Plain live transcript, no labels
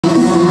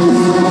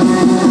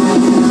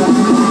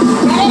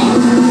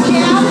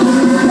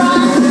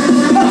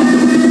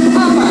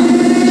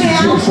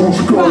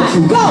Go!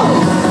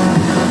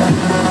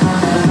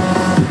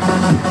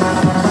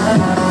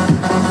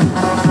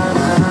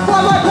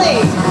 One more,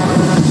 please.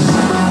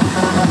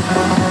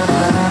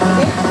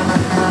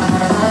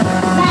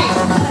 Nice.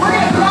 We're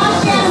going to cross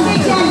jab,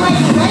 big jab, right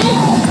knee. Ready?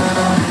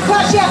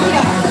 Cross jab,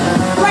 Peter.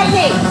 Right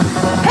knee.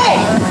 Hey!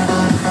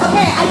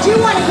 Okay, I do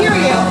want to hear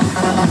you.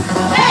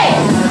 Hey!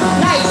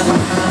 Nice.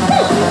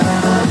 Woo.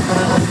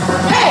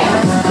 Hey!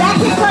 Back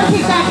kick, front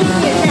kick, back kick to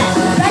your chest.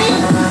 Ready?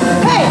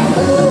 Hey!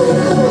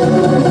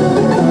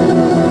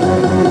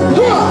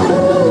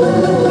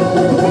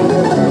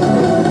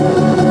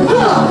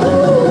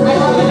 I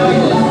love the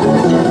noises.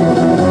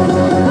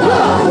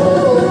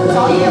 It's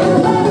all you.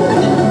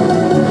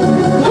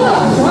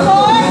 One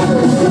more.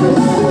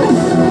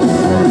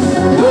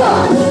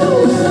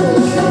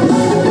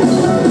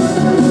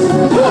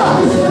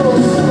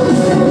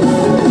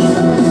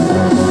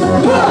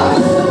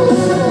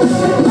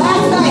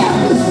 Last layer.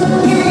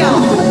 Here we go.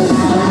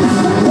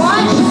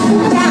 Watch.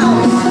 Down.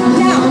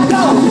 Down.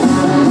 Go.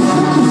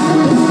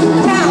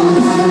 Down.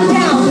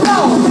 Down. Go.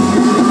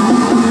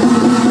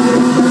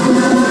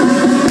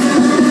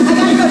 I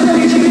gotta go through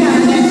your chicken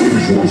out of this.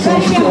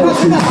 Right jab, cross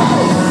the cup.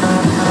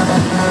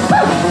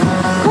 Woo!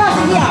 Cross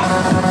it here.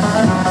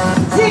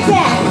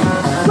 Zigzag.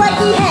 Right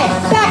knee head.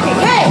 Back kick.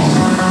 Hey!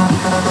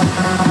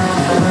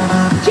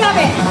 Jab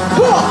it.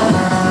 Cool.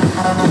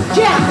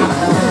 Jab.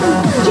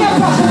 Jab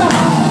cross the cup.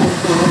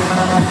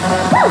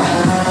 Woo!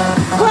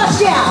 Cross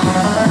jab.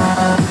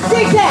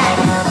 Zigzag.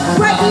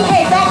 Right knee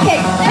head. Back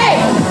kick. Hey!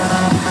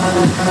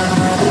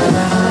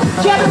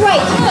 Jab it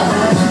right.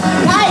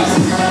 Nice.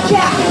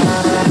 Jab.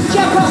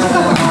 Jab cross the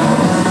cover.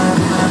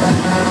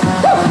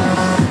 Woo!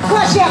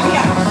 Cross jab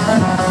here.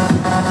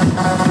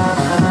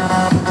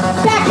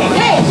 Back kick.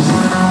 Hey!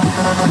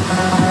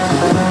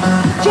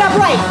 Jab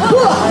right.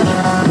 Cool.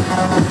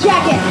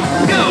 Jacket.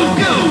 Go,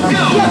 go,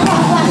 go! Jab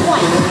cross. Last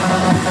one.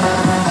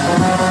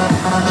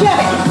 Jab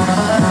it.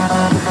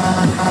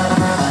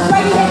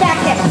 Right knee head. Back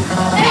kick.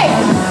 Hey!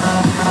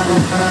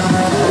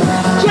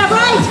 Jab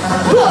right.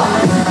 Cool.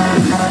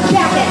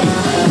 Jacket.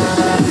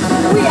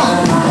 We go.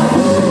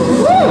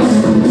 Woo!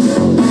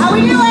 How we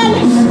doing?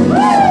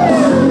 Woo!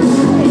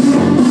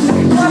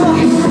 One more.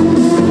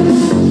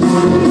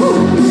 Woo!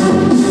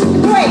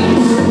 3,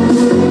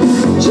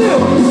 2,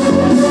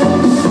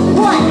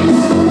 1.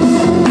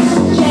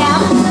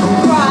 Jab,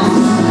 cross,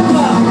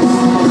 go,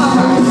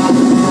 cover.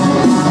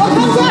 What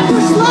comes after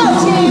slow,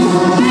 team?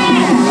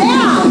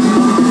 Yeah!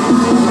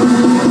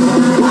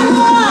 One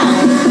more.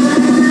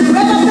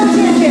 Rev up those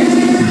hinges.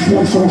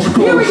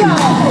 Here we go.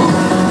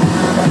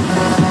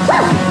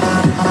 Woo!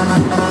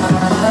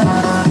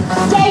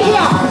 Stay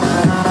here.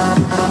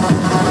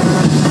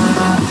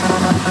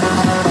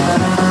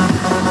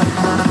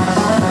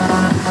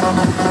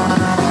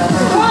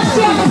 Cross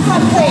jab in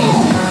front, please.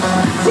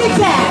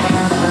 Zigzag.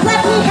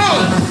 Left knee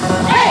hang.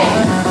 Hey!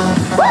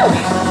 Woo!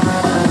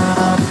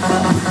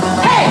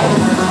 Hey!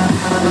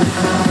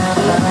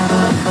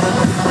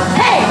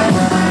 Hey!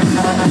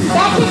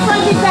 Back kick,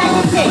 front kick, back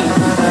kick, kick.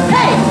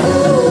 Hey!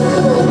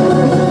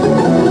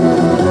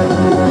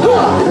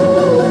 Woo!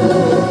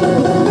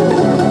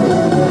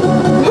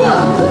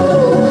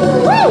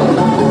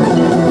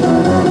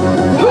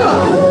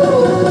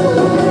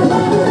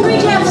 Three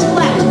jabs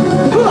left.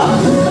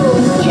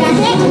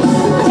 Jacket,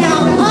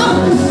 down, up,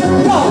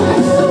 go.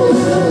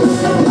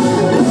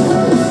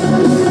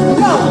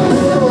 Go.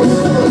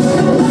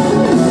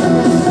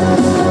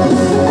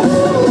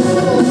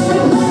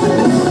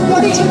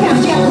 42 count,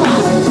 jab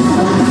cross.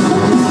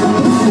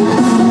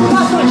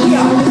 Cross punch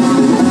here.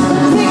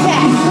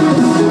 Zigzag.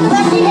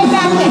 Left knee hit,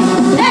 back kick.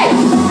 Hey!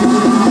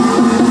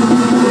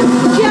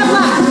 Jab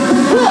left.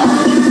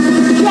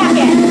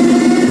 Jacket.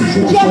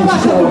 Jab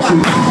cross over.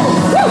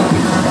 Woo!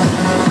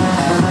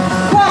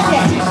 Cross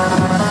it.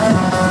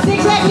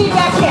 Zigzag knee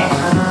back kick.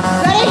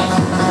 Ready?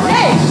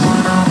 Hey!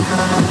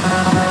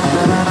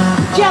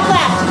 Jab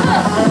left.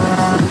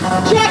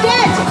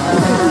 Jacket.